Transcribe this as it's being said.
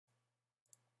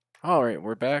Alright,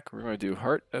 we're back. We're going to do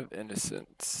Heart of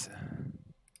Innocence.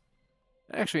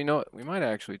 Actually, you know what? We might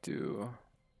actually do...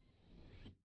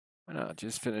 Why not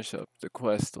just finish up the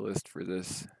quest list for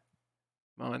this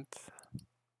month?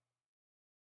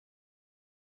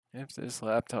 If this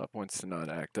laptop wants to not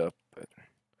act up. But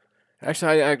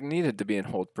actually, I needed to be in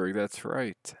Holtberg. That's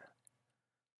right.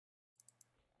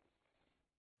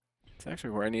 It's actually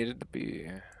where I needed to be.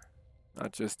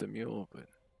 Not just a mule, but...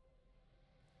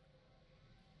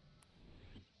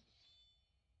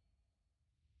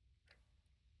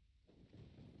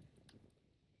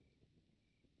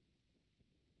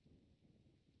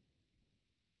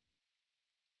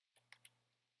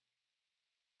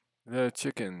 The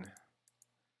chicken.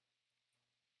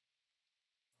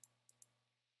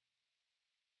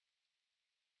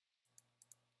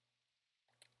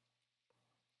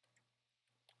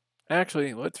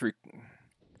 Actually,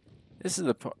 this is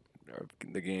the part of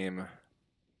the game.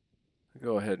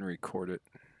 Go ahead and record it.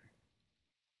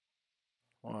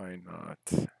 Why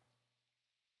not?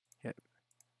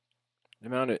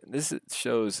 Yeah. This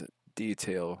shows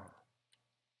detail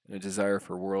and a desire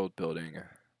for world building.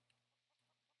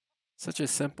 Such a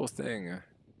simple thing.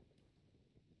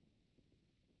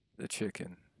 The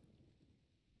chicken.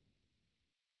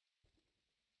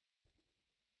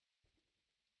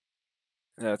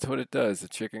 That's what it does. The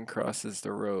chicken crosses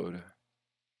the road.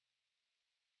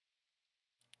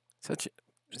 Such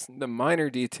the minor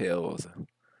details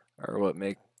are what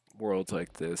make worlds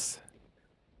like this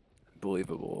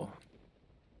believable.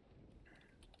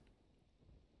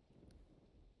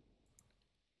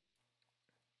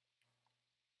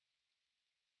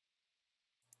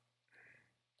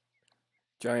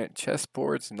 Giant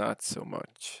chessboards, not so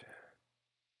much.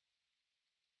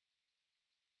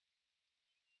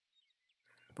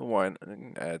 But why not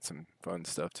add some fun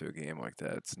stuff to a game like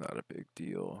that? It's not a big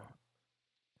deal.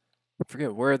 I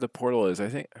forget where the portal is.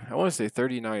 I want to say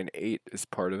 39.8 is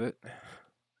part of it.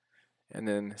 And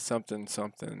then something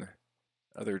something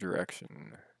other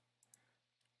direction.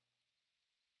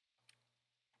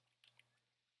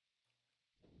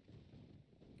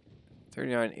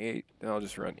 39.8, then I'll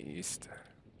just run east.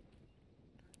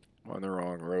 I'm on the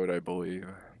wrong road, I believe.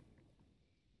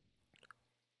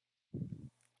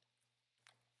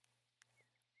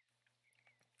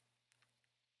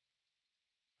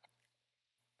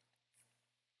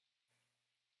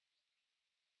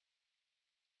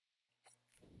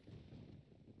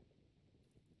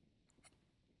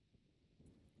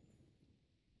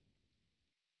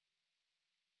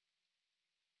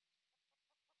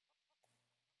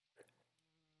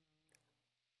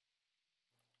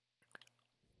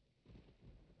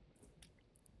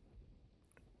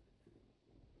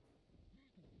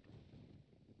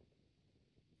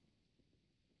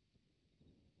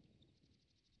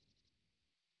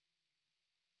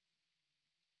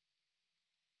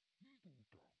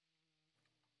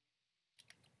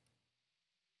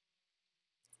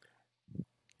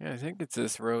 Yeah, I think it's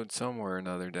this road somewhere or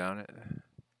another down it.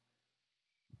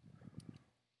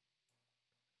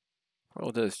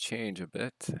 World does change a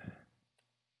bit.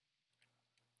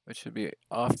 It should be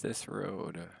off this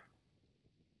road.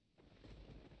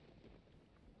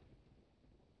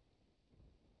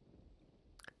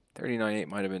 39.8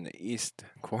 might have been the east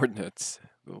coordinates.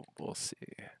 We'll see.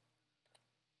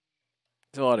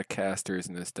 There's a lot of casters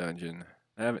in this dungeon.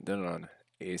 I haven't done it on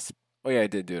Ace. Oh yeah, I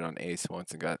did do it on Ace once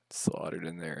and got slaughtered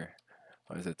in there.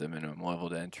 I was at the minimum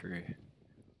leveled entry.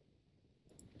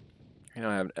 You know,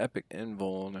 I have an epic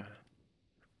invuln.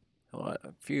 A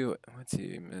few, let's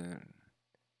see,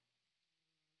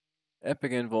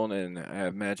 epic invuln, and I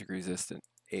have magic resistant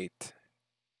 8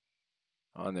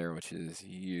 on there, which is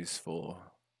useful.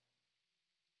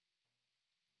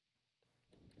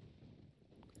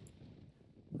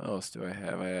 What else do I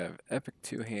have? I have epic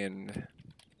two-hand,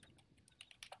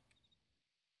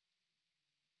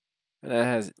 and that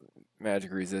has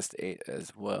magic resist 8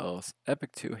 as well. So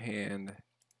epic two-hand.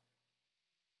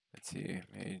 Let's see,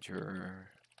 major.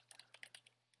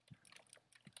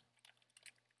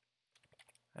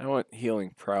 I don't want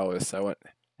healing prowess. I want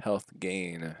health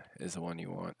gain is the one you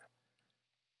want.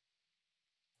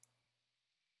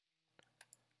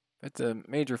 But the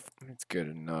major, it's good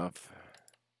enough.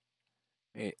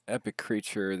 Epic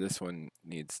creature, this one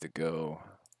needs to go.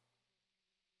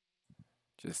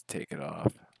 Just take it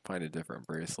off. Find a different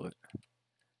bracelet.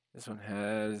 This one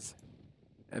has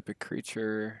epic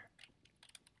creature.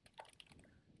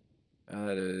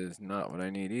 That is not what I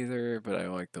need either, but I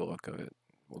like the look of it.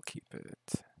 We'll keep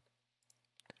it.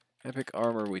 Epic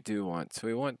armor we do want. So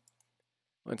we want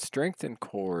strength and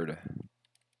cord.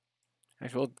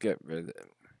 Actually, we'll get rid of it.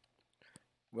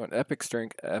 We want epic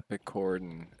strength, epic cord,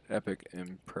 and epic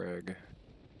impreg.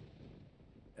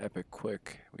 Epic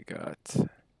quick we got.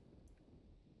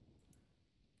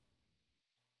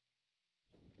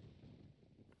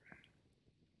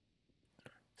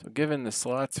 So given the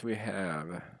slots we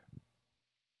have,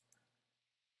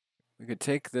 we could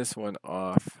take this one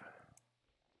off.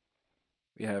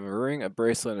 We have a ring, a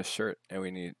bracelet, and a shirt, and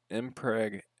we need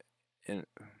impreg and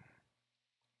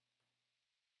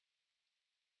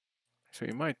so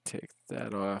we might take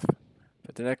that off.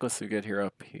 But the necklace we get here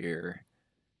up here,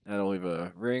 that'll leave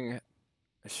a ring,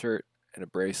 a shirt, and a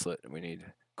bracelet. And we need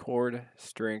cord,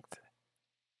 strength,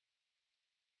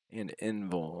 and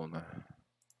invuln.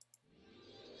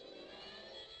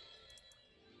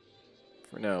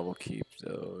 For now, we'll keep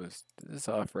those. Does this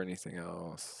offer anything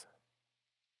else?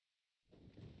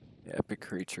 Epic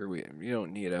creature. We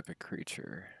don't need epic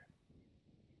creature.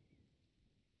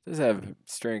 Does have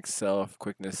strength, self,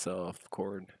 quickness, self,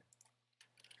 cord.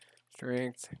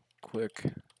 Strength, quick,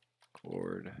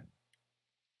 cord.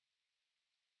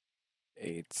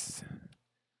 8s.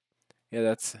 Yeah,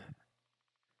 that's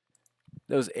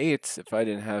those 8s. If I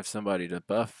didn't have somebody to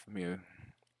buff me,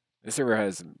 the server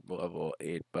has level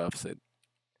 8 buffs that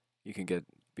you can get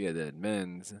via the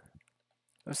admins.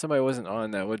 If somebody wasn't on,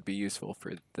 that would be useful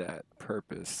for that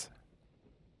purpose.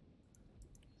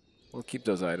 We'll keep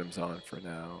those items on for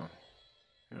now.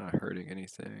 You're not hurting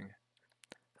anything.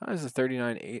 How is the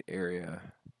 39.8 area?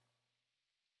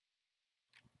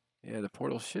 Yeah, the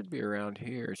portal should be around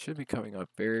here. It should be coming up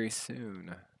very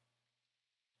soon.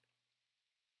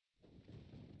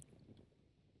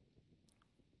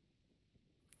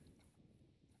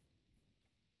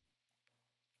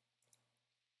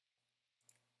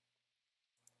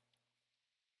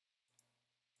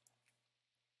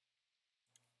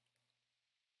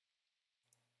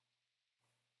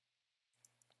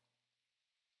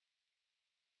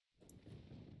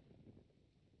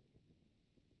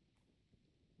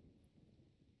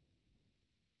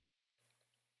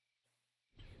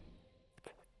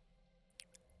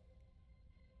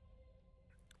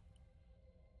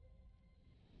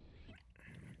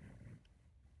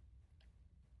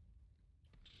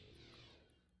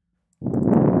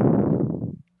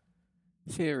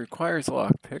 See, it requires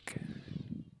lockpick.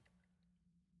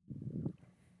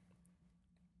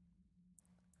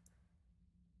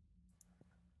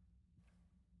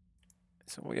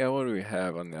 So yeah, what do we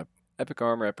have on the epic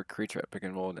armor, epic creature, epic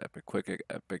invuln, epic quick,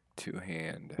 epic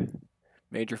two-hand?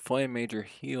 Major flame, major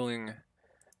healing.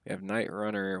 We have Night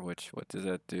Runner, which, what does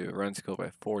that do? Run skill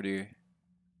by 40. We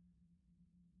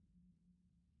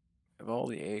have all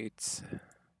the 8s.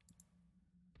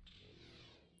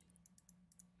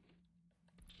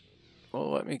 Well,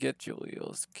 let me get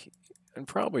Juliel's key. And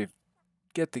probably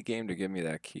get the game to give me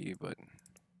that key, but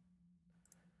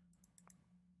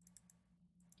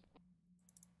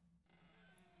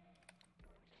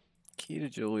key to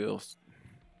Juliel's.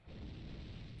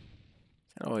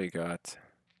 That's all you got.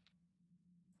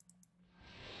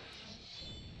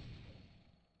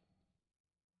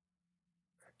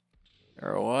 There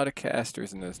are a lot of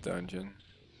casters in this dungeon.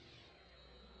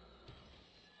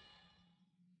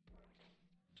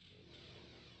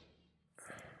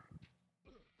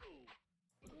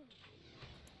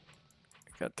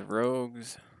 Got the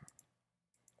rogues.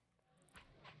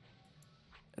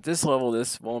 At this level,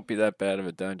 this won't be that bad of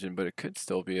a dungeon, but it could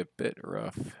still be a bit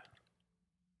rough.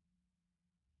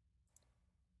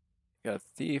 Got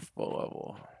Thief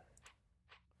below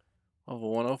level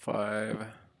 105.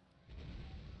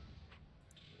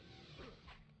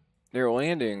 They're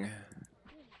landing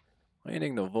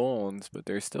the vulns, but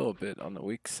they're still a bit on the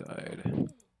weak side.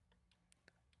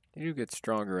 They do get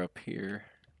stronger up here.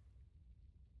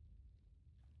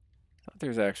 Thought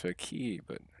there's actually a key,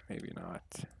 but maybe not.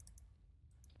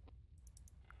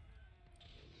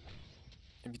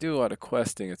 If you do a lot of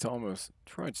questing, it's almost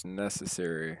pretty much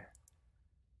necessary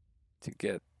to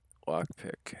get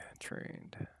lockpick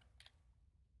trained.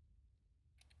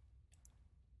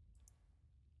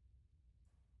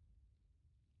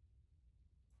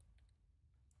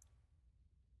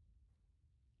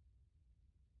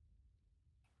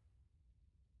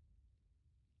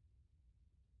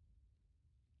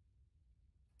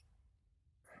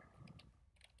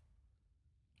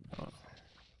 Oh.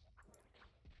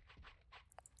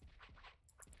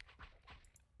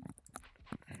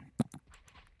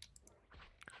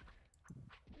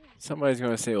 Somebody's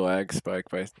going to say lag spike,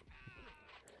 but it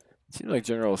seems like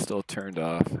general is still turned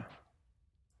off.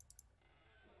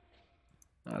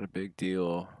 Not a big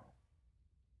deal.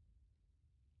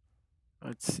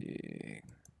 Let's see.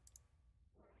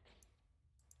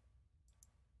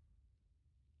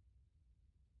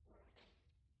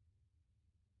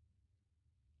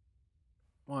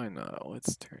 Why not?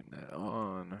 Let's turn that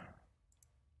on.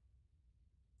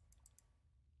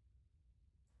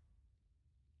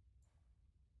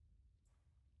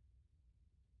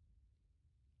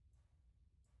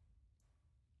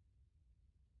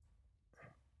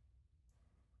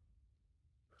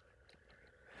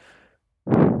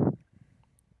 Can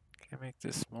I make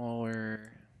this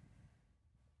smaller?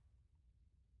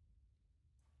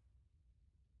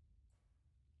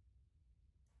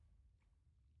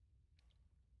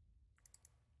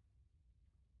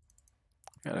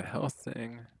 Got a health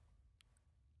thing.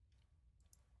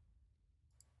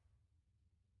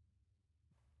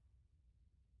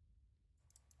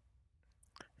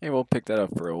 Hey, we'll pick that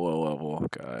up for a low level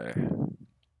guy. I'm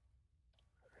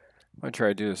gonna try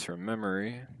to do this from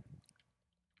memory.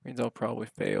 Means I'll probably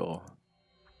fail.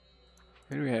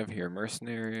 Who do we have here?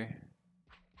 Mercenary.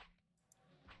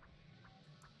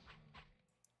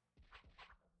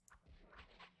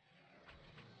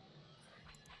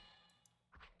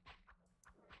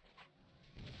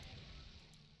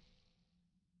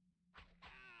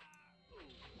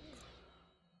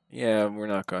 Yeah, we're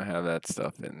not gonna have that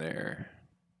stuff in there.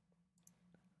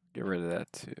 Get rid of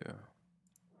that too.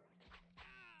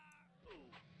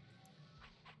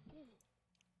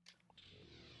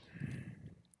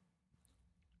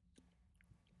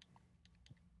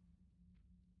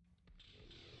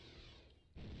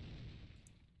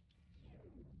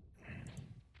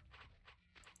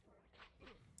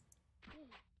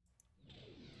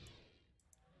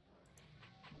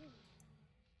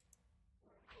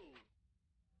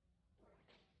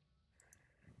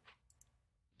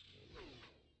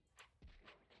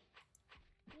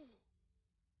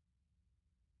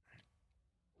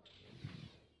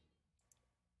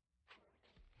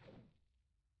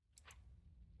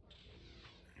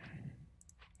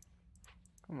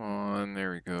 Come on,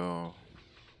 there we go.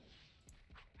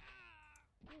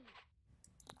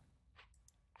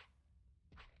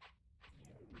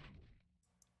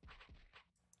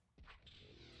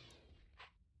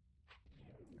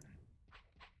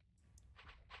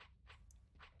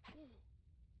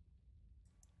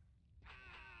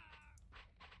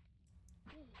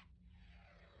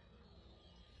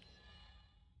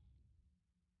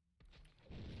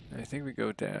 I think we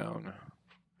go down.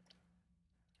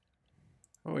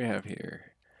 What do we have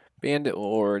here? Bandit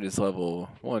Lord is level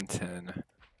 110.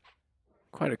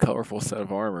 Quite a colorful set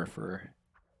of armor for...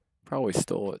 Probably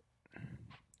stole it.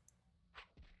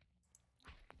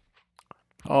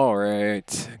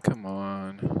 Alright, come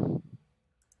on.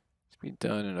 Let's be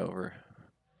done and over.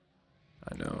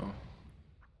 I know.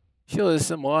 Shield of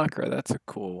Simulacra, that's a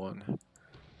cool one.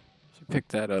 Should pick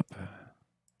that up.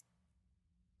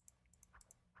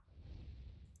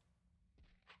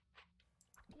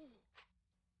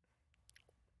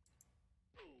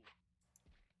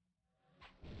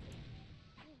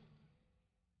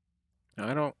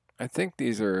 I think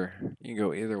these are, you can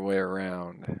go either way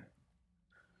around.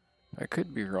 I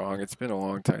could be wrong. It's been a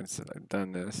long time since I've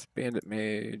done this. Bandit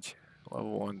Mage,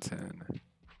 level 110.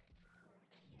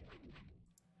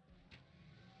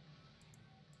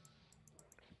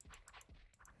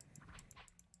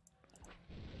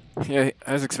 Yeah,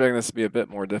 I was expecting this to be a bit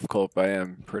more difficult, but I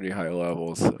am pretty high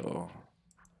level, so...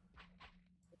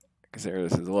 Consider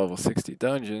this is a level 60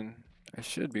 dungeon. I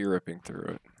should be ripping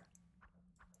through it.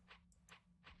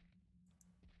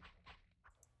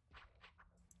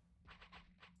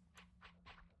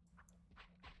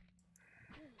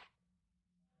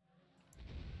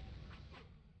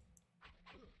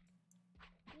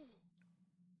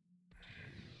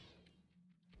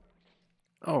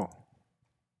 Oh.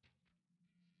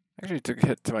 Actually took a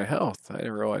hit to my health. I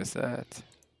didn't realize that.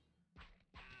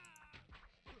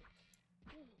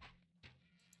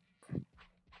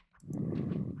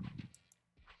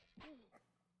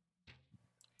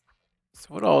 So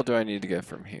what all do I need to get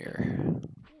from here?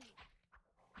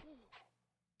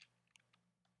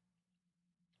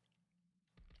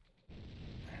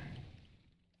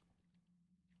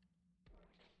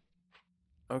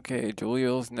 Okay,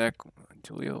 Julio's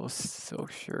Julio's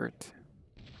silk shirt.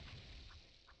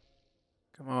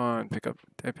 Come on, did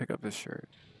I pick up this shirt?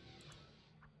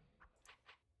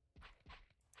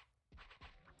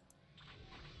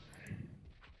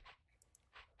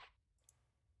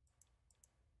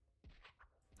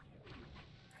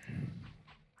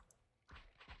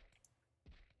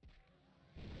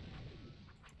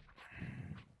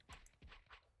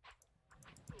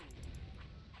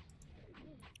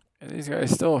 And these guys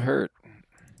still hurt.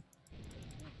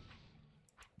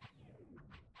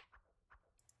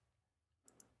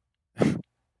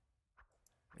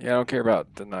 Yeah, I don't care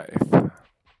about the knife.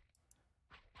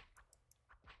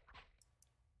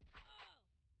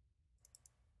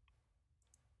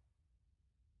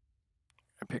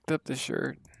 picked up the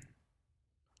shirt.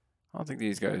 I don't think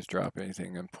these guys drop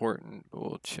anything important, but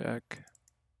we'll check.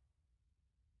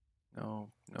 No,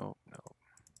 no, no.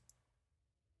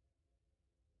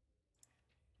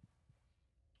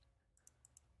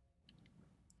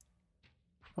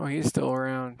 Oh, he's still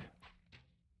around.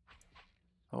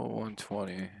 Oh,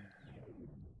 120.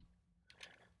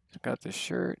 Got the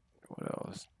shirt. What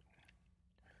else?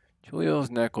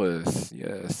 Julio's necklace.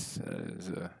 Yes, that is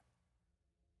a.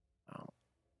 Oh,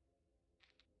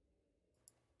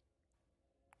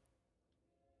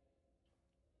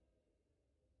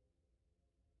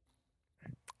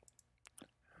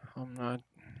 I'm not.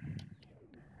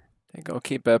 I think I'll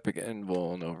keep Epic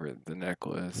Invuln over the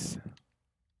necklace.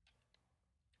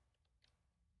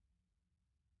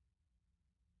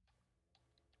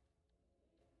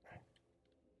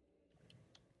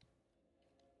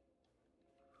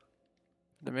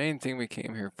 The main thing we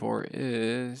came here for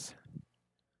is.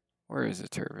 Where is the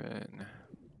turban?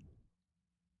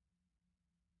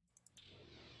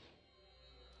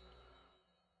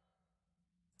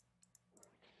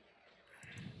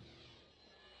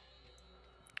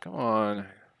 Come on.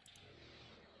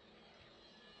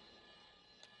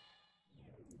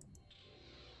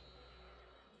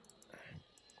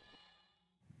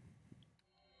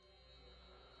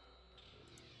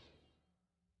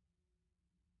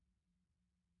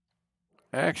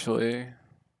 Actually,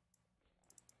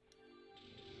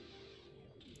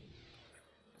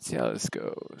 let's see how this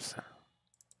goes.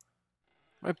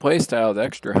 My playstyle, the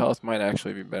extra health might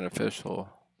actually be beneficial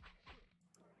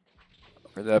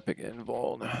for the Epic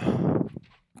Invuln.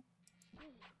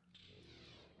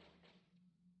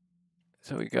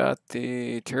 So we got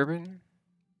the turban.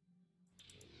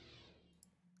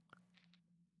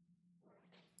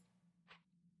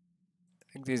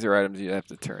 I think these are items you have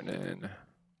to turn in.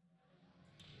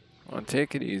 Come on,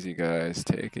 take it easy, guys.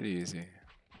 Take it easy.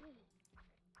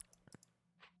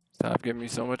 Stop giving me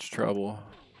so much trouble.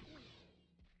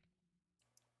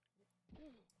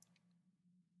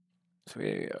 So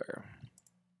we are.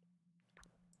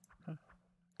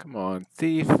 Come on,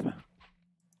 thief.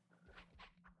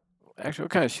 Actually,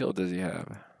 what kind of shield does he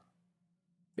have?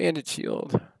 Bandit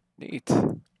shield. Neat.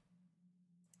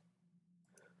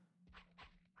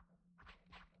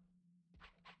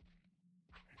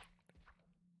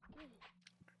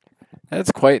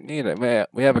 That's quite neat. I mean,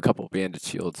 we have a couple bandit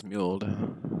shields muled.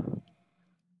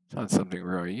 It's not something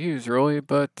we're going to use really,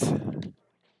 but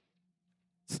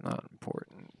it's not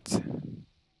important.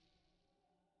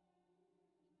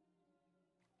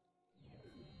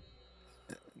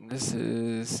 This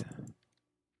is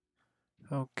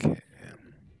okay.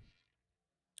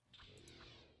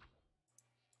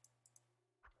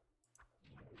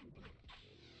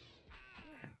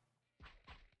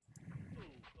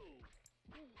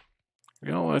 We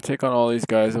don't want to take on all these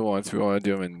guys at once. We want to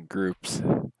do them in groups.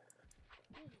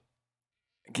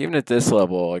 Even at this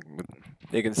level, like,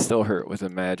 they can still hurt with the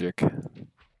magic.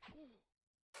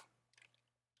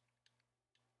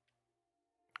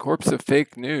 Corpse of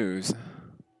fake news.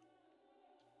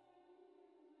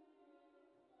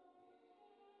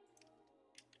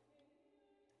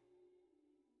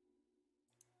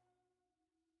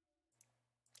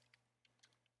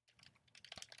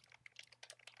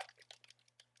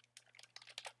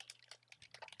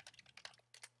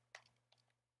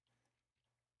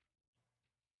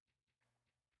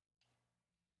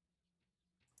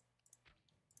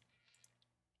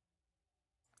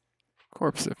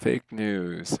 Corpse of fake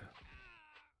news.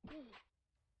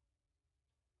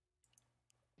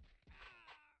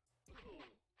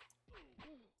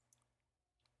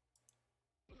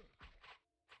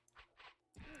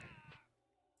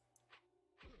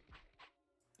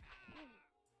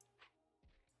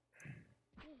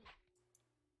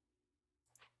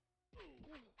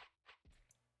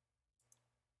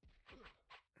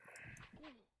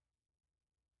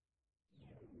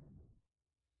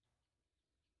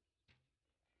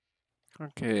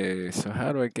 Okay, so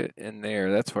how do I get in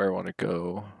there? That's where I want to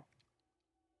go.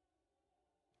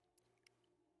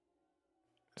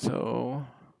 So,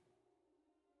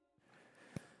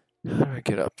 how do I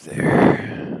get up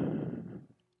there?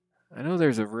 I know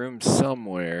there's a room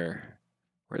somewhere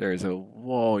where there's a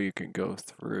wall you can go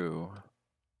through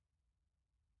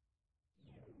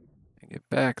and get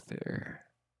back there.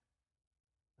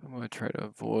 I'm going to try to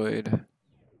avoid.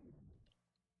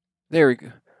 There we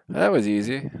go. That was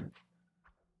easy.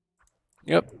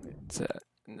 Yep, it's that.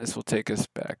 And this will take us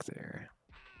back there.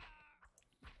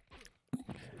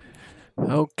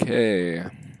 Okay.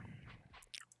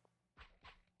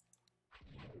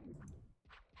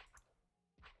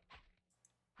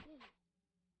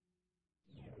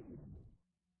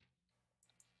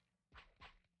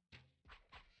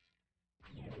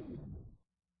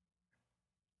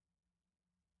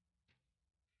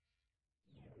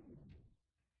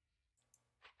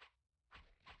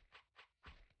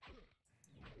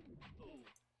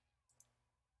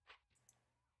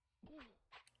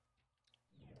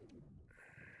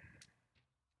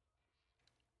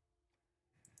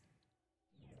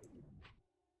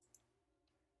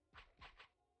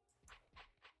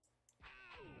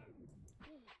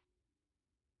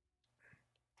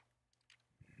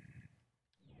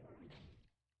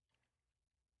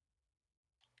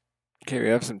 Okay, we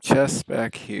have some chests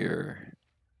back here.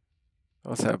 We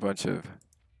also have a bunch of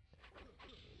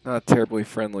not terribly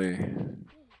friendly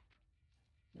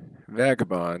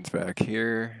vagabonds back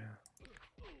here.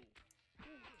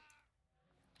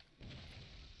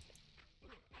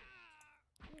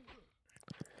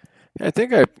 I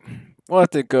think we'll have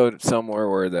to go somewhere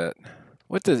where that.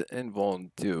 What does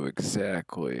invuln do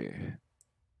exactly?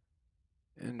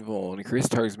 Invuln increase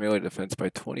target's melee defense by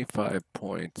 25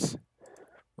 points.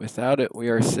 Without it, we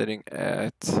are sitting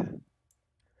at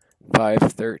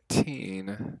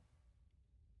 513.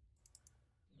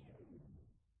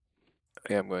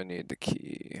 Okay, I'm going to need the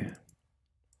key.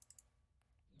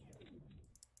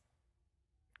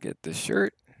 Get the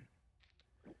shirt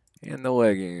and the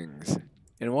leggings.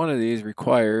 And one of these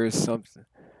requires something.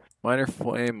 Minor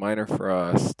flame, minor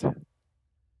frost.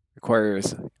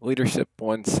 Requires leadership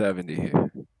 170.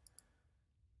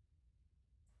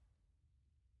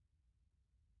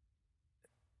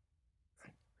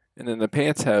 And then the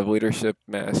pants have leadership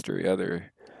mastery.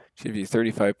 Other should be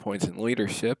 35 points in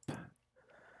leadership.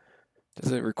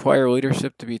 Does it require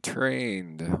leadership to be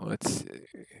trained? Let's see.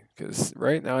 Because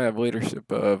right now I have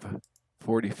leadership of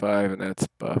 45 and that's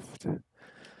buffed.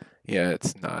 Yeah,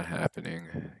 it's not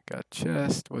happening. Got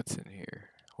chest. What's in here?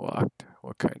 Locked.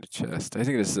 What kind of chest? I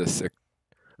think this is a sick.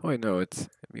 Oh, I know it'd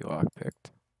be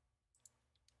lockpicked.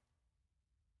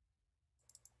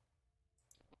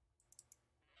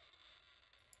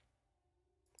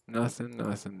 Nothing,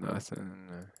 nothing, nothing.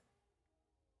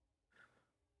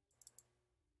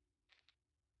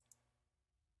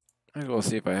 I'll go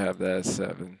see if I have that as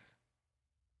 7.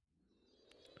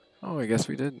 Oh, I guess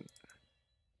we didn't.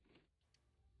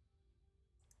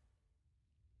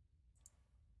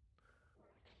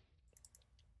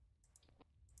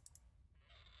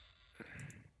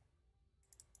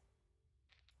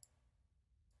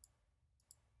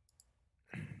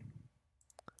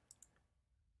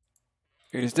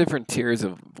 There's different tiers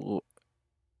of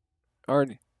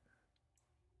already.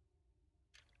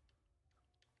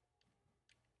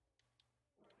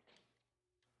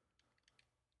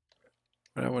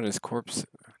 That one is corpse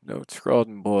note scrawled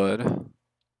in blood.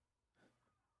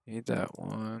 Need that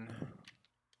one.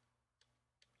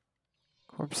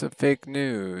 Corpse of fake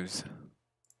news.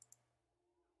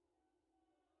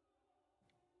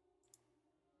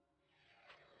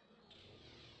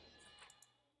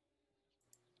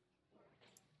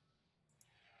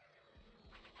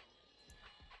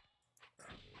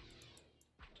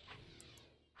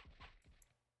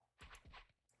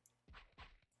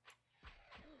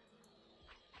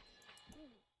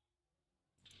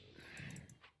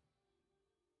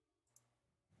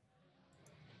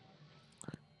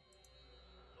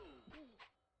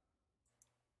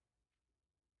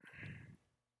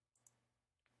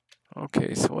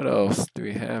 Okay, so what else do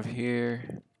we have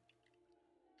here?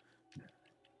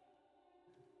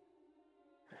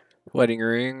 Wedding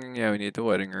ring. Yeah, we need the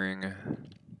wedding ring.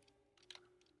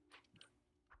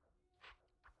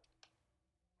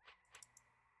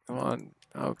 Come on.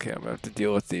 Okay, I'm gonna have to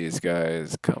deal with these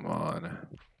guys. Come on.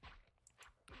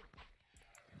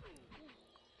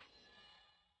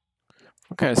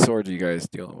 What kind of sword are you guys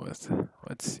dealing with?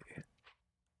 Let's see.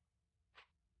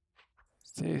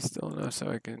 Stay still enough so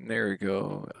I can. There we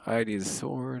go. ID the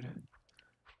sword.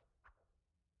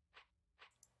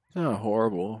 Not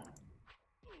horrible.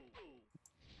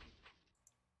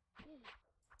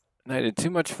 And I did too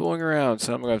much fooling around,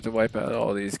 so I'm gonna have to wipe out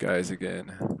all these guys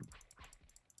again.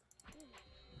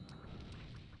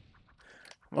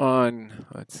 Come on,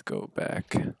 let's go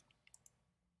back.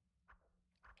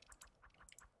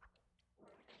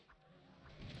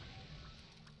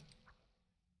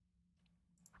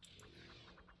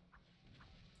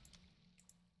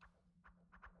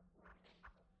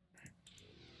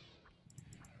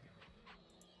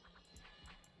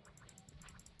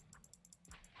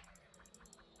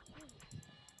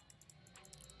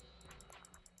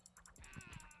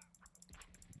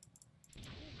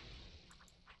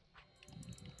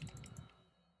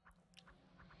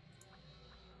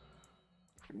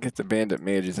 Get the bandit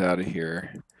mages out of here.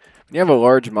 When you have a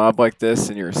large mob like this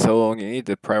and you're soloing, you need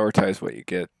to prioritize what you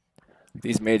get.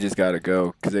 These mages gotta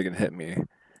go, because they can hit me.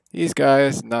 These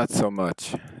guys, not so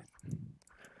much.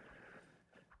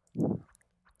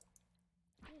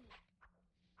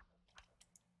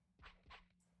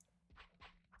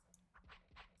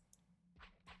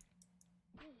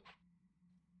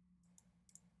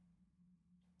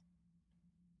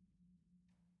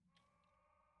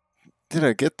 Did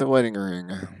I get the wedding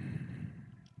ring?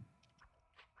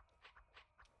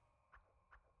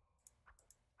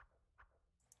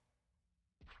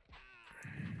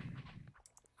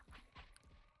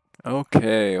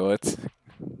 Okay, let's.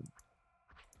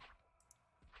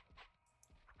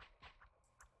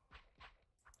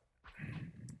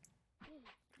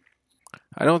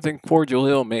 I don't think poor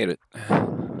Jalil made it.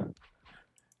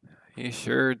 He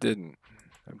sure didn't.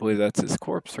 I believe that's his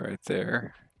corpse right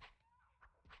there.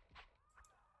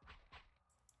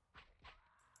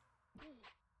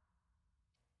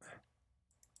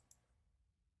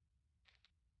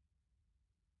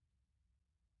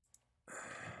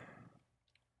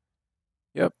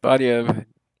 Yep, body of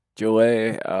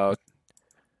Jolie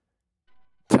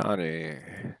Tani.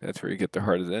 That's where you get the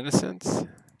Heart of the Innocence.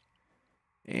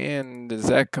 And does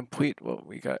that complete what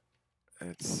we got?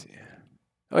 Let's see.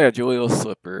 Oh yeah, Jalil's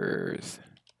slippers.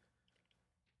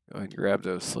 Go ahead and grab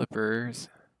those slippers.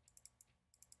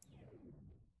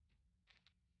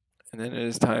 And then it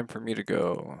is time for me to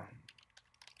go.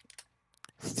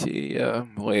 See ya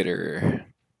later.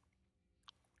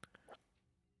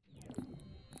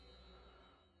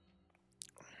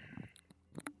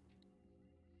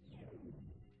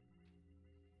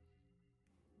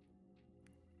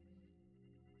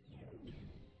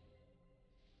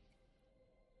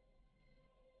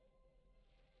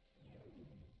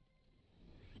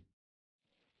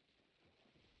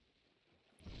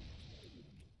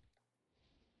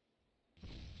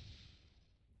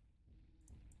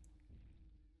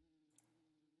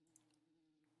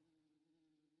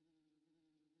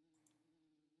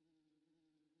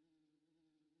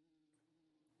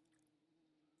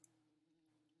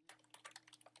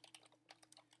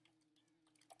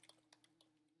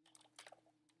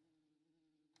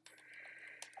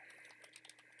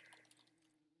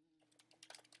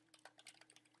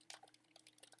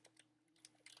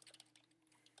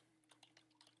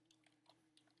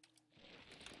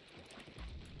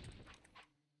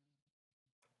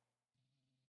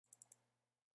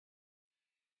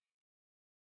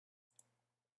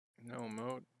 No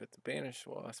mode, but the banished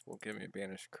wasp will give me a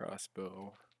banished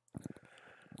crossbow.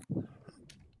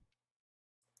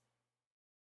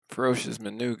 Ferocious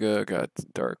Manuga got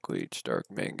Dark Leech,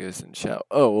 Dark Mangus, and Shout.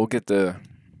 Oh, we'll get the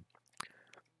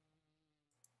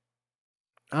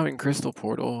Having Crystal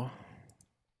Portal.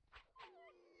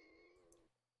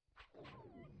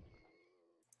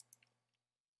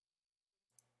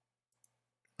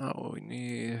 Not what we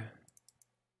need.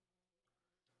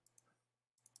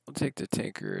 We'll take the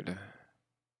Tankard.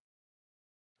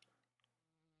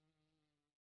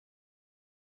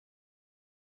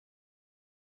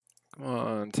 Come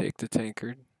on, take the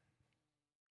Tankard.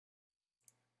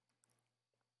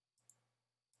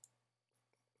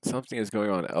 Something is going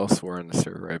on elsewhere in the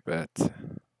server, I bet.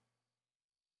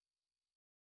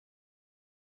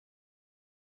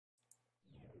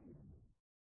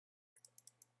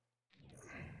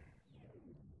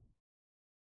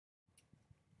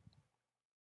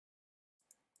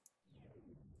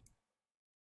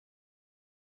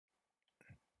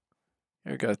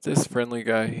 I got this friendly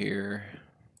guy here.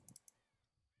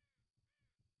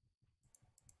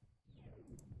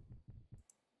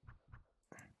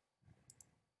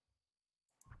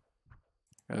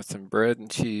 Got some bread and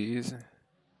cheese.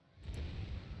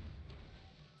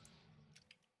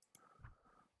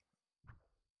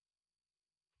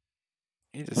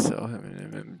 Need to sell him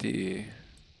an MMD.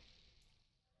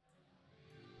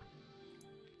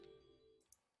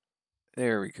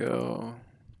 There we go.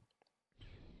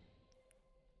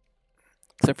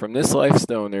 So from this life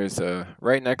stone, there's a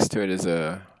right next to it is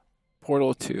a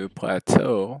portal to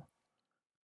plateau.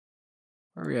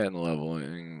 Where are we at in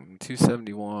leveling?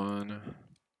 271.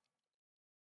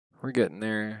 We're getting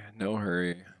there. No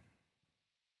hurry.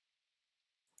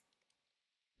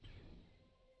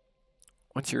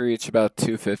 Once you reach about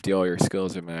 250, all your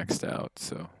skills are maxed out.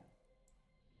 So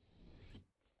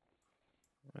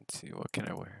let's see, what can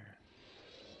I wear?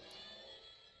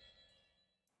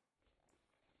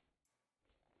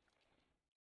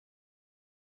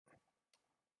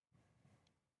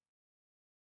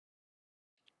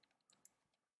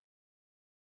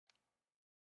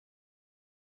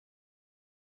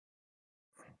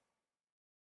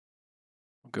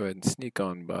 I'll go ahead and sneak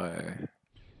on by.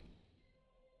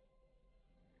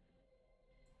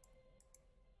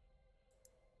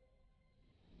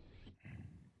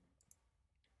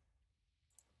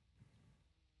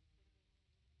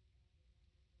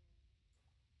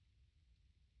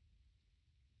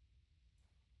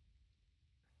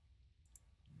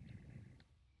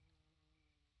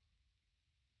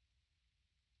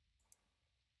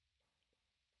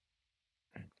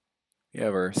 You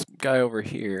have our guy over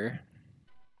here.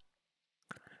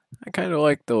 I kind of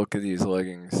like the look of these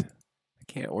leggings. I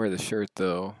can't wear the shirt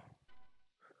though.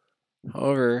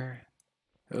 However,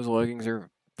 those leggings are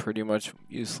pretty much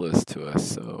useless to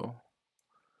us, so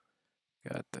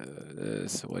got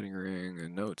this wedding ring, a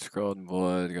note scrawled in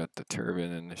blood, got the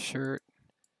turban and the shirt.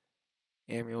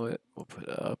 Amulet, we'll put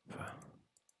up.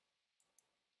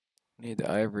 Need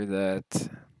to ivory that.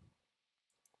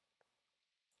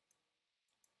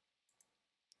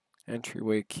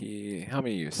 Entryway key. How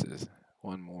many uses?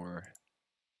 One more.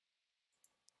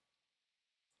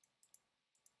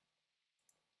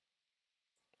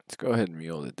 Let's go ahead and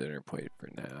mule the dinner plate for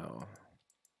now.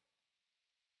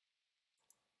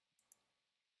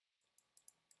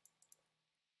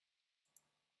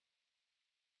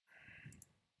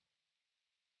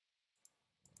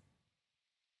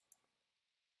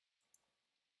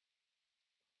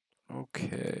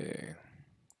 Okay.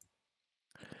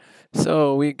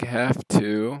 So we have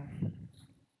to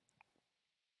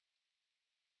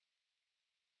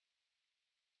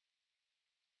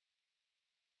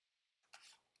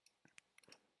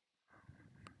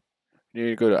need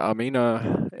to go to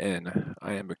Amina and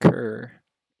Iambikur.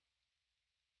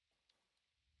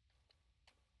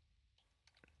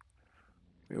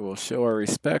 We will show our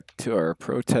respect to our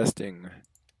protesting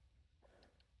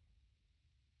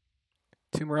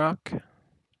Tumrock.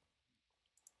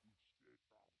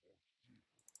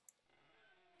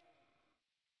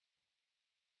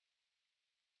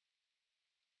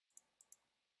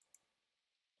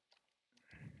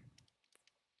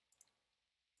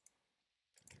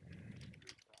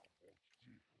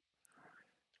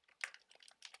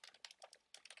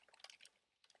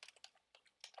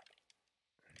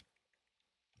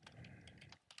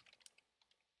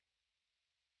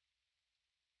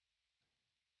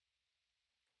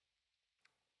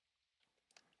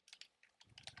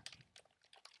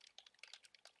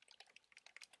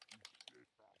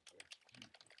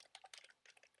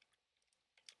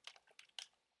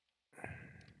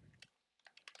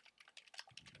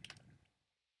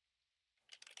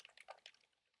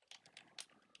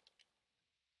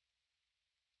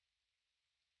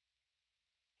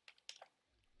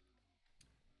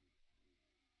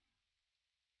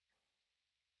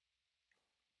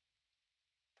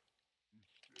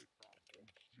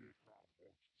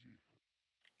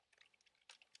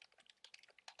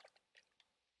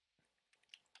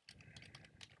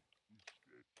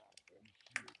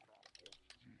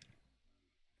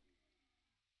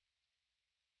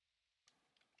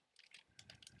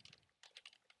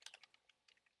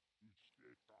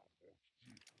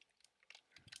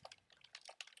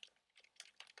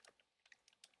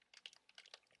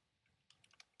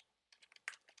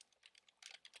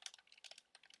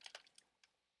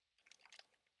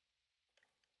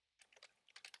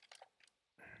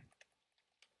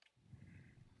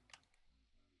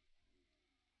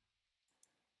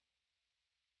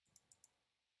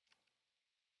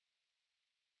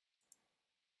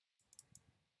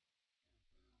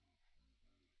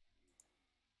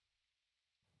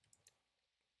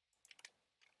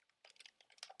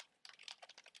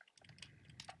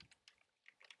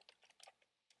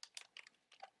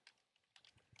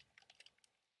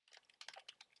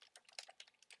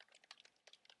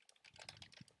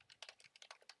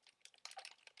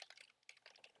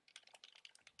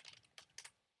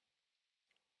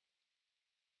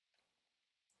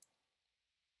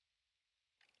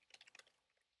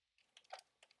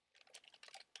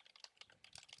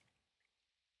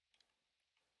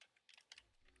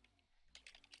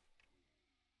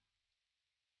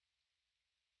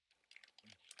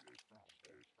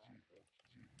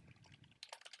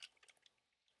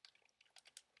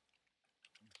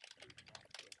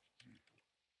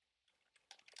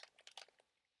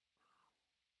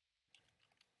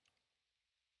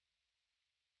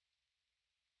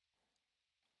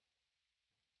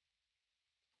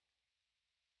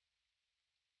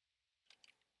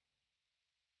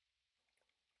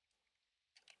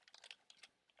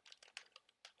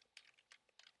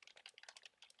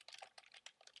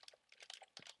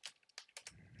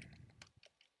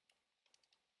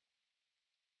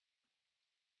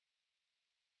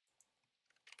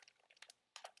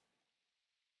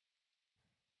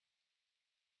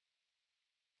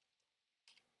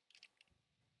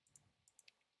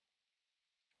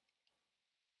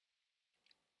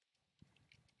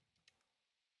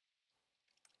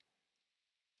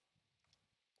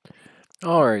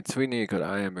 All right, so we need to go to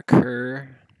Iambikur.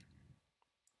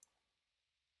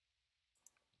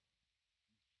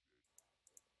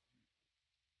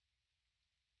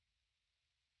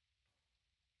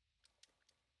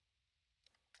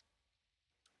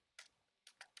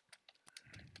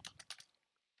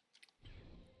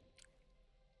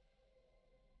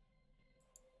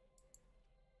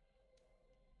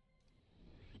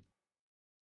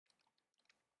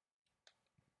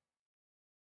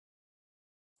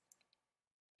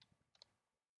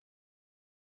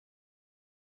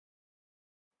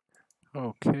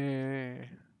 Okay.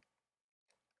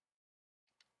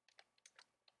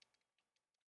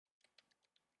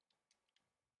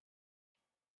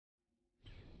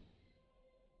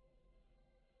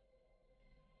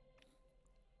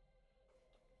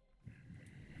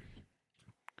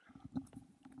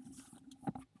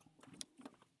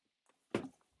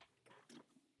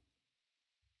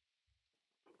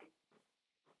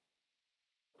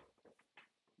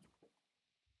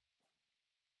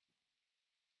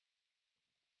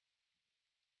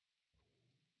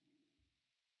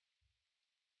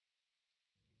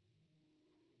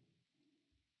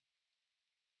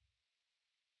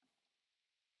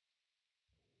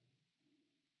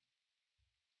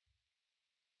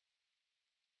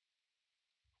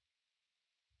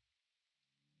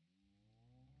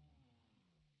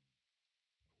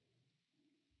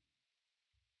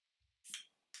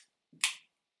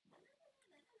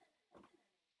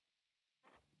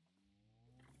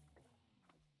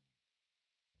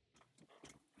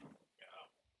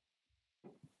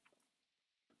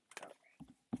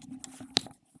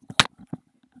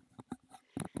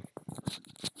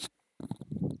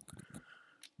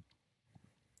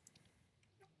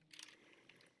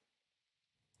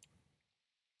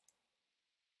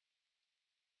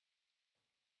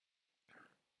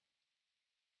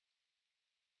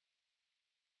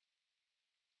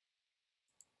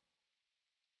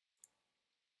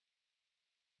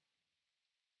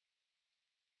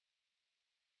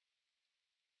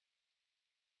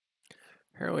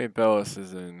 Apparently Bellis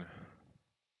is in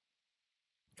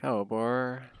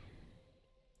Calabar.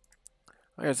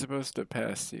 I'm supposed to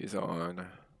pass these on.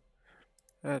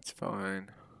 That's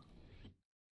fine.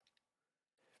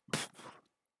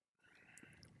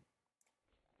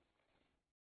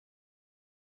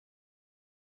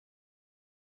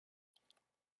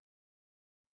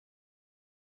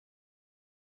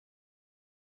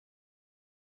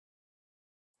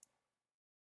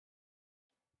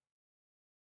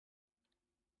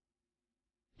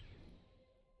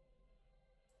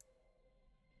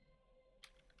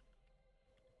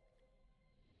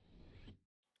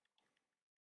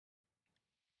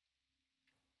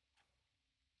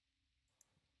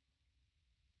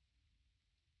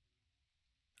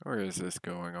 Where is this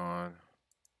going on?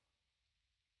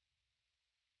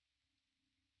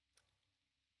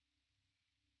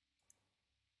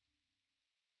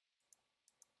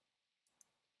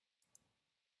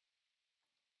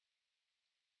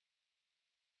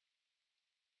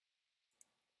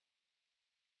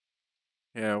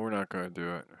 Yeah, we're not going to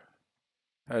do it.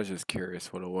 I was just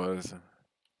curious what it was.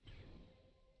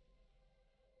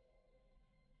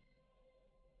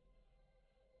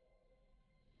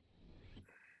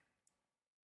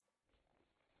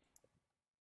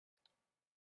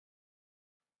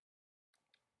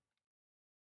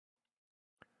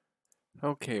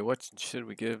 Okay, what should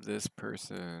we give this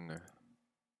person?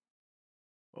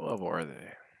 What level are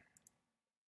they?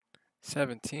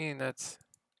 17, that's...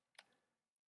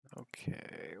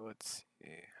 Okay, let's see.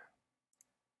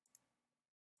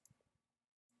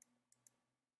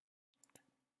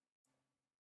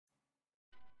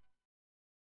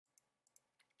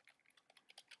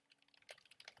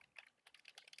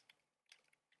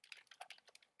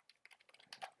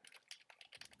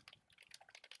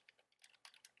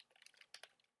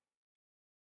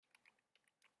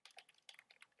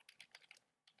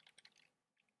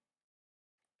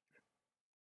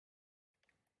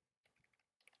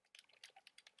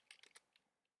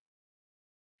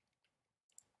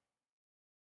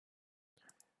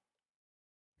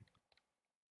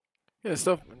 Yeah,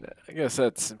 stuff. I guess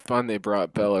that's fun. They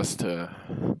brought Bellis to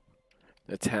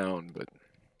the town, but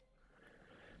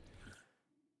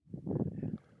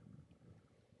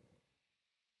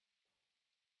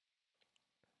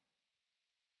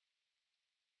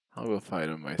I'll go fight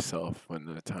him myself when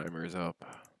the timer's up.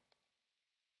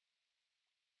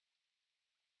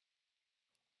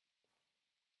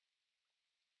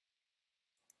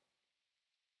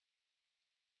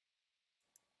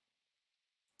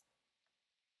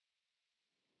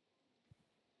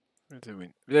 What do we?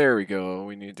 There we go.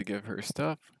 We need to give her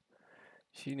stuff.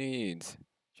 She needs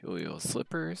Julio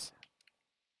slippers.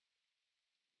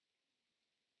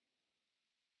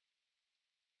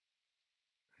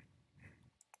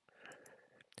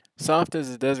 Soft as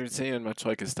a desert sand, much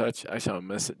like his touch, I shall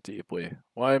miss it deeply.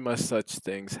 Why must such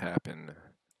things happen?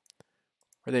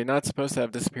 Were they not supposed to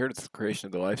have disappeared with the creation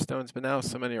of the life stones? But now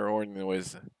so many are ordering the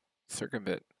ways to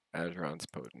circumvent Asheron's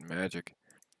potent magic.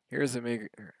 Here's a meager,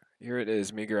 here it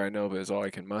is, meager I know, but is all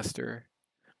I can muster.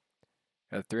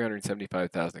 At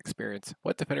 375,000 experience.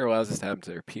 What defender allows this to happen to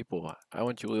their people? I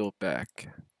want Julio back.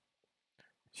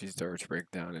 She starts to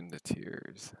break down into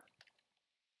tears.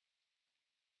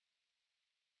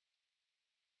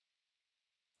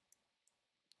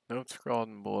 Note scrawled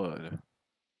in blood.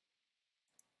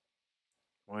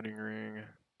 Wedding ring.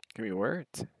 Can we wear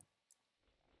it?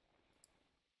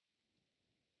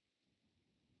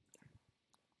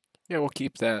 Yeah, we'll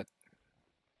keep that.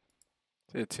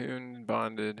 Is it attuned,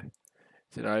 bonded?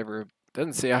 Is it ivory?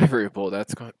 Doesn't say ivory bolt.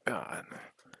 That's going on.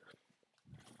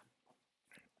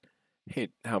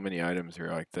 Hate how many items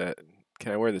are like that.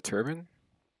 Can I wear the turban?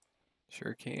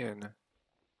 Sure can.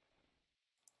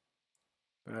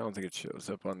 But I don't think it shows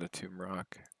up on the tomb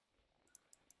rock.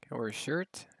 Can I wear a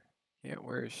shirt? Can't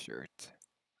wear a shirt.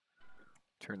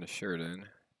 Turn the shirt in.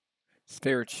 His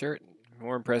favorite shirt.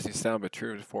 More impressive sound, but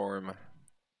true to form.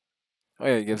 Oh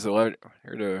yeah, it gives the letter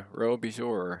here to robe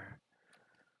jour.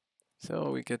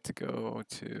 So we get to go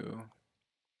to.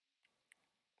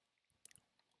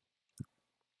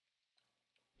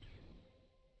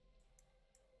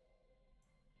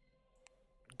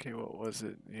 Okay, what was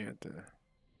it? You had to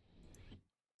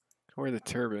wear the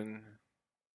turban.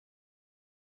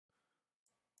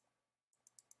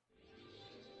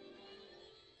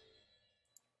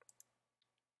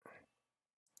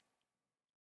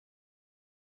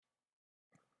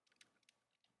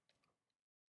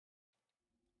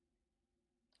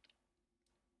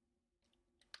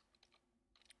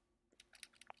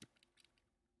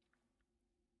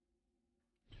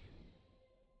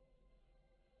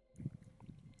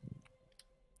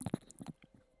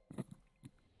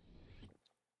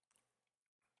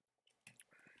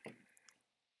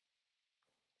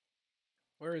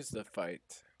 Where is the fight?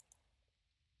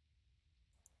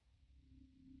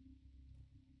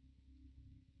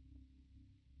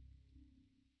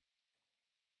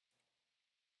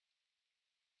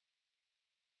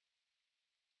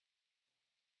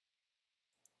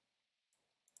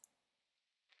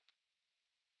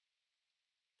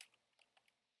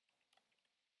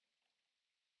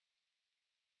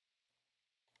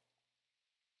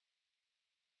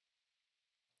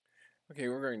 Okay,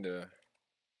 we're going to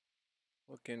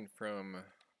look in from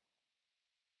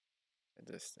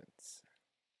a distance.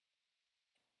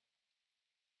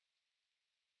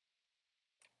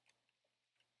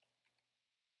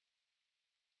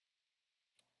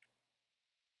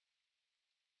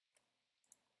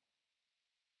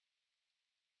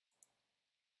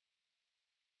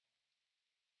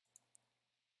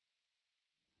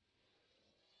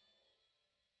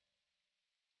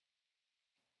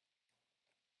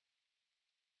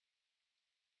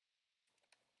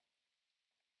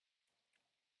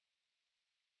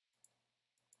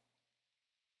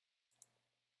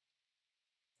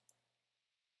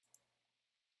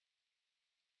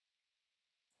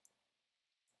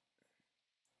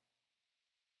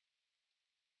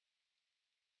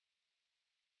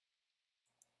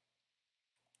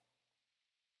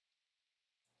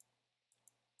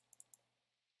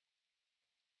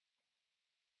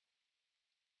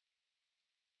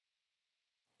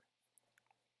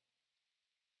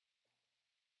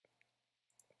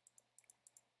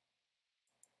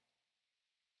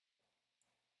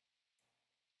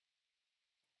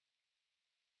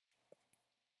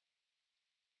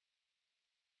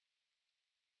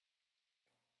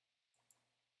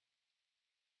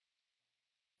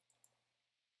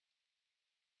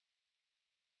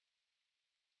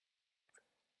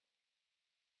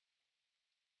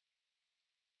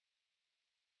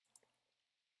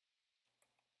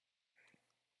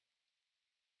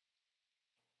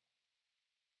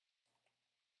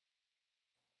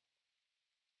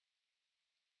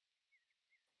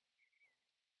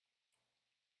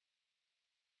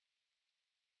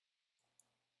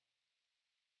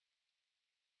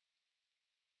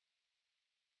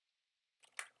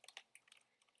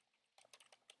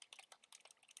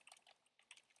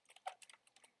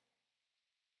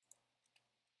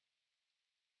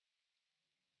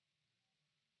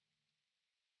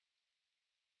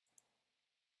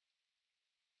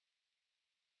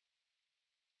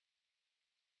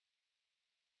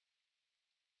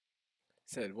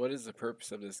 Said, what is the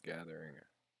purpose of this gathering?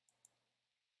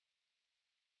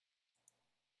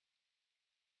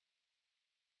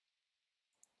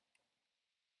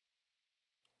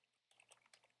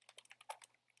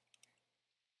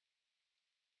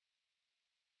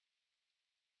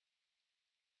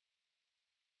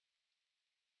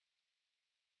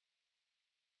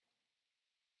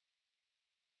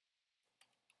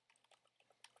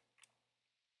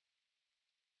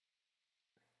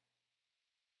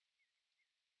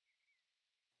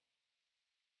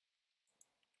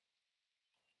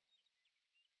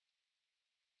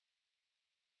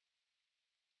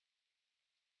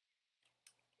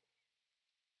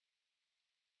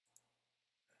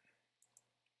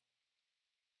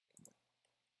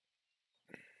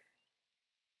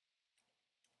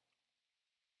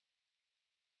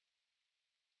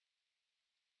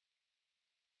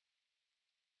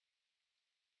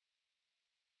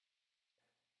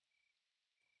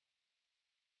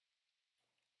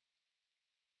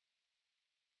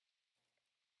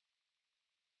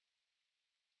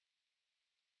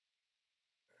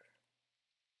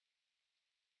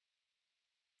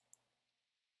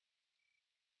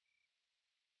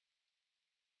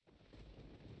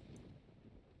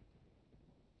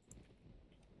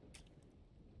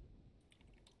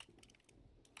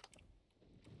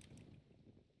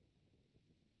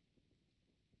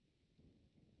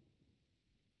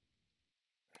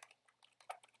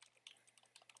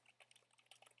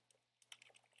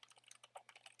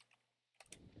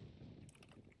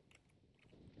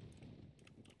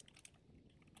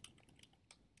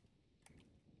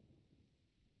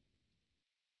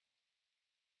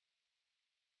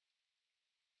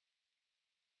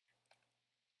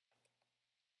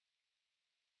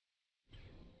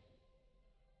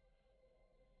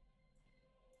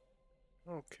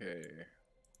 Okay.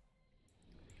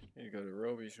 You go to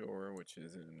Roby Shore, which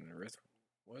is in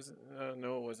Was it?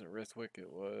 No, it wasn't Rithwick.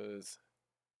 It was.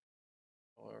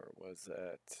 Or was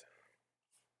that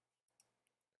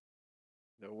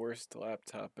the worst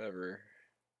laptop ever?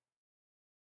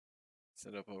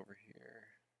 Set up over here.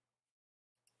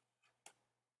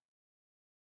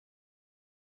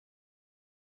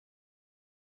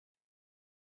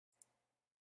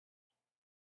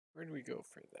 Where do we go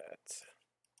for that?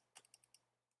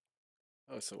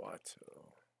 Oh,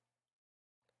 Sawato.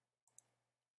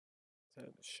 Is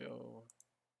that the show?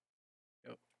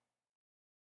 Yep.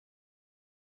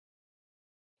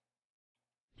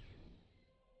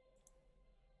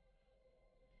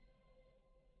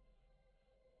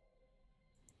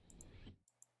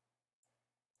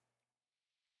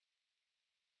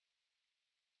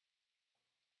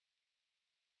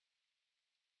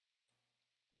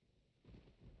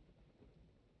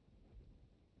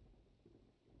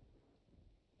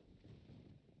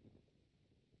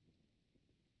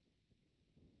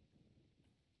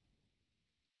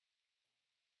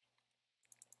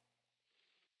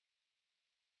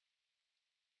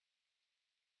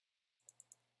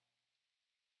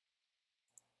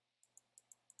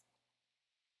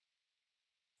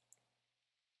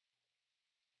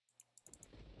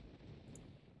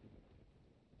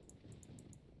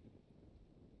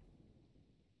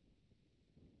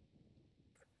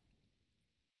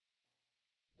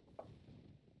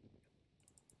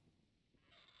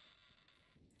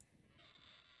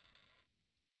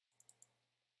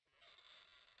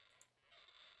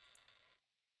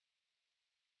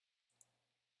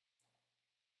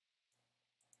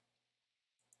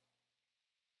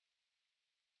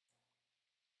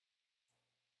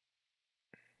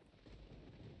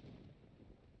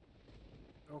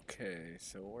 Okay,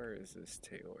 so where is this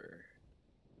Taylor?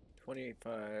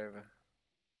 28.5.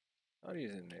 Oh,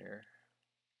 he's in there.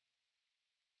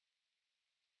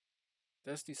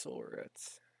 Dusty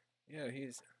Solarets. Yeah,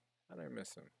 he's. How did I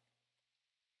miss him?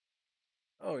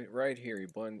 Oh, right here. He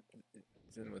blends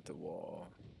in with the wall.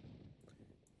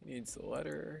 He needs the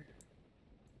letter.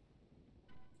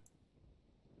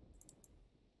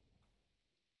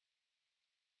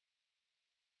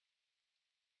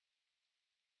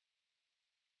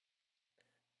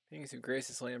 Beings who grace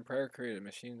this land prior created a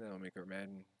machine that will make our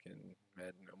Madden can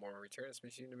Madden no more. Return this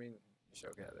machine to me, you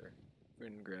shall gather.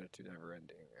 Food and gratitude never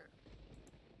ending.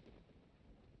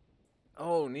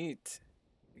 Oh, neat.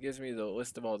 It gives me the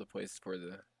list of all the places for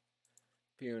the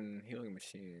Pune healing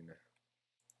machine.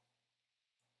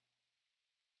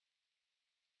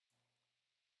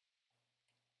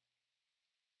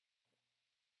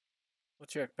 We'll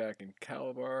check back in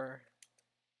Calabar.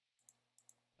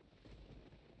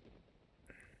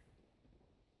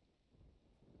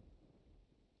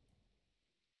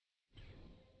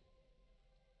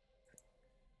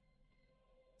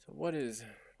 So what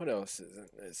else is in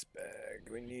this bag?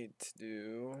 We need to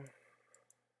do.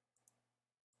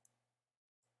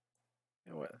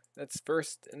 You know what? That's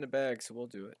first in the bag, so we'll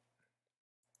do it.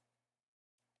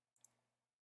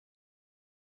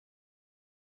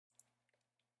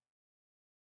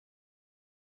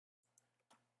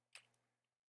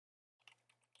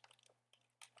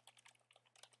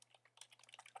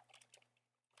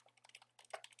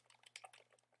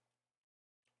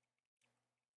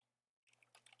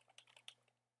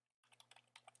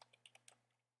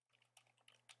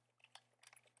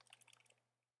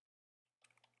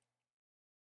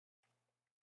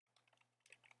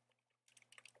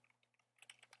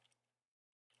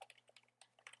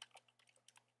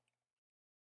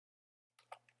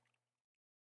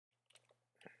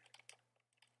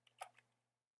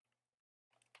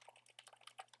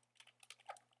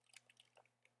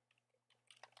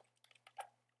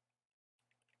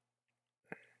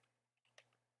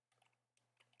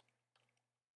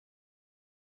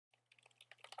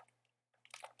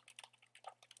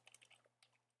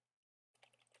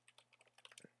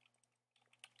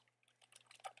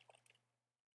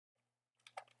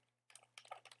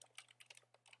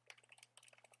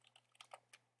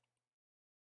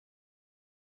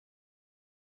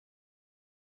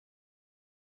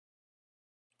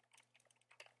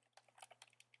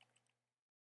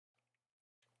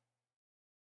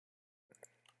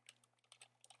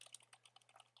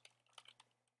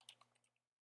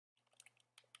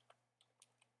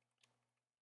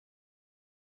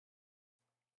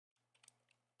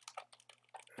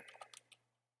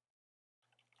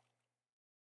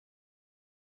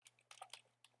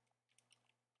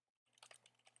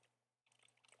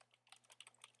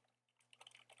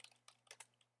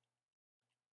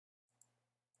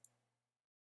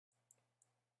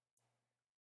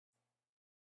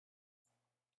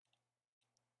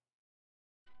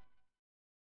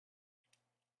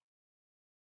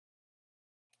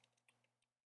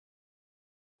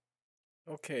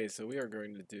 Okay, so we are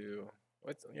going to do.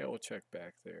 Yeah, we'll check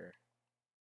back there.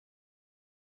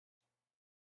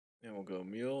 Then we'll go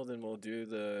mule. Then we'll do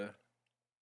the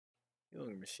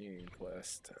healing machine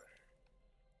quest.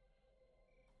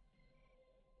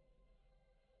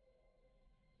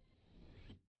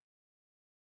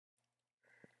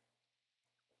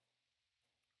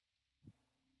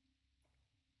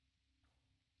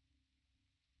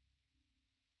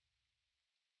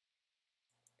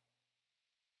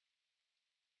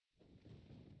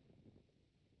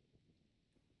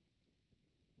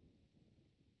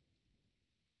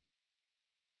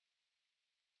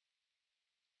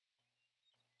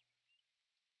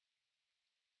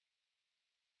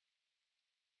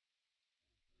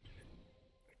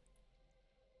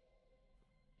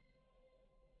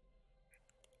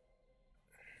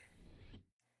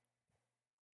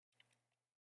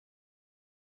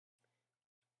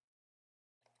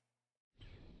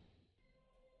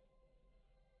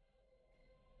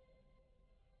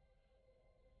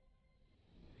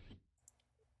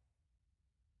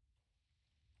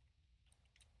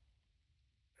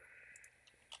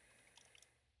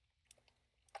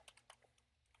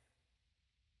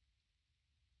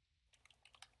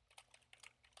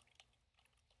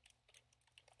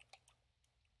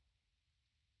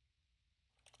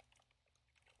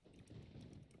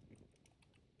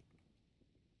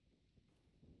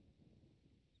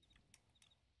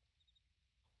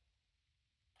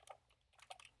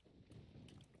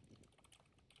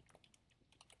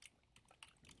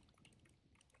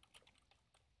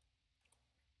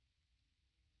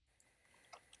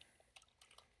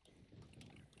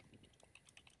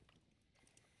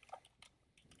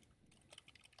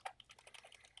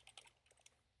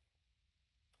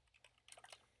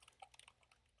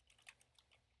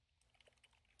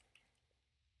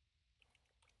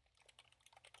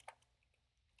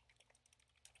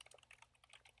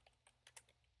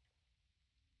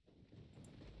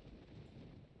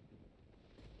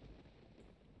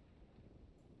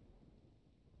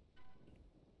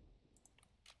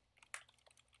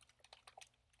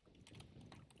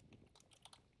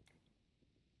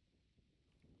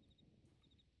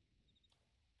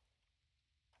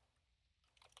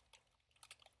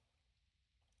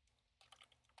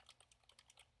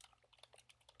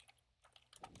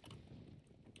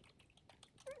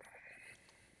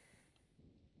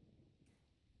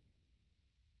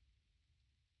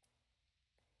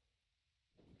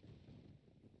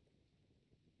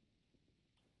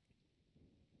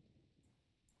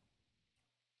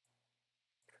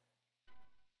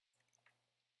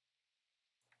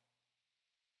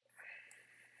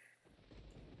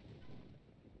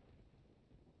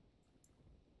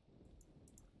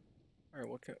 All right,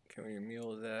 what can we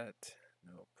mule that?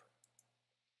 Nope.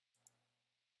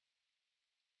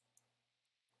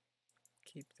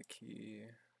 Keep the key.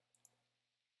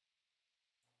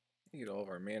 Get all of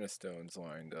our mana stones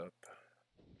lined up.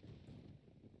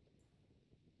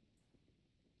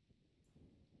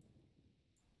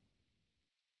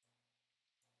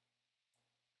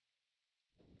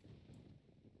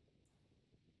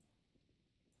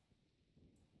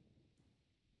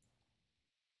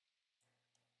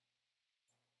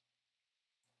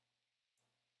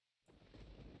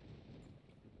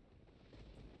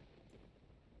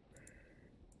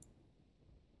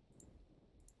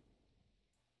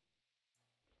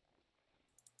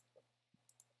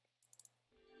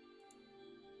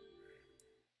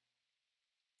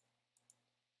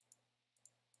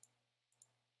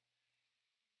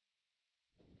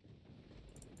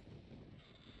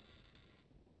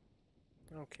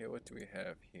 Okay, what do we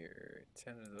have here?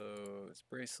 10 of those.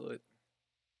 Bracelet.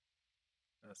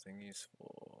 Nothing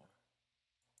useful.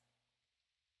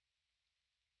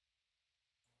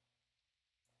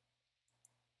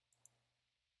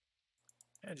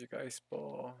 Magic ice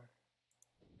ball.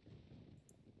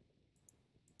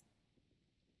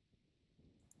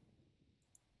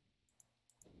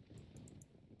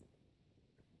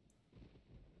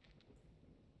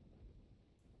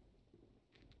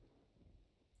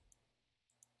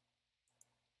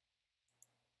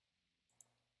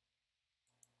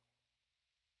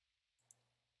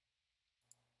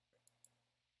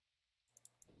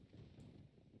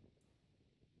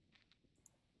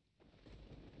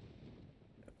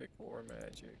 Epic war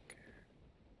magic.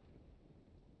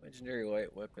 Legendary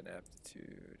light weapon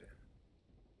aptitude.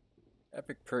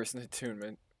 Epic person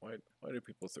attunement. Why do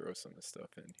people throw some of this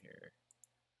stuff in here?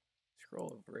 Scroll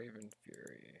of Raven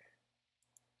Fury.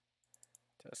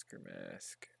 Tusker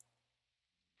Mask.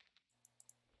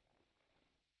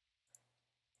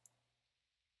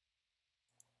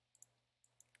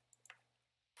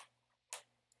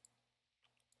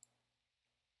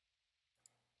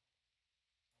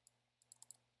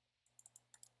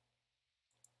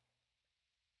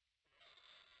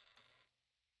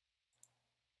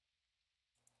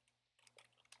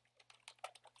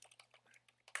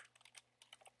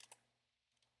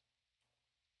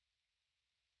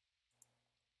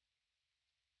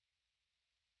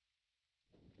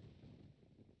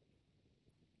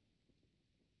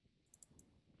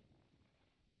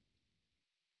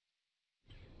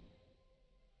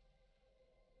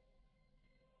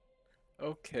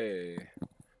 Okay,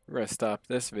 we're gonna stop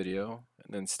this video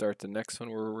and then start the next one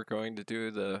where we're going to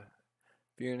do the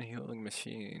Being Healing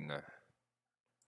Machine.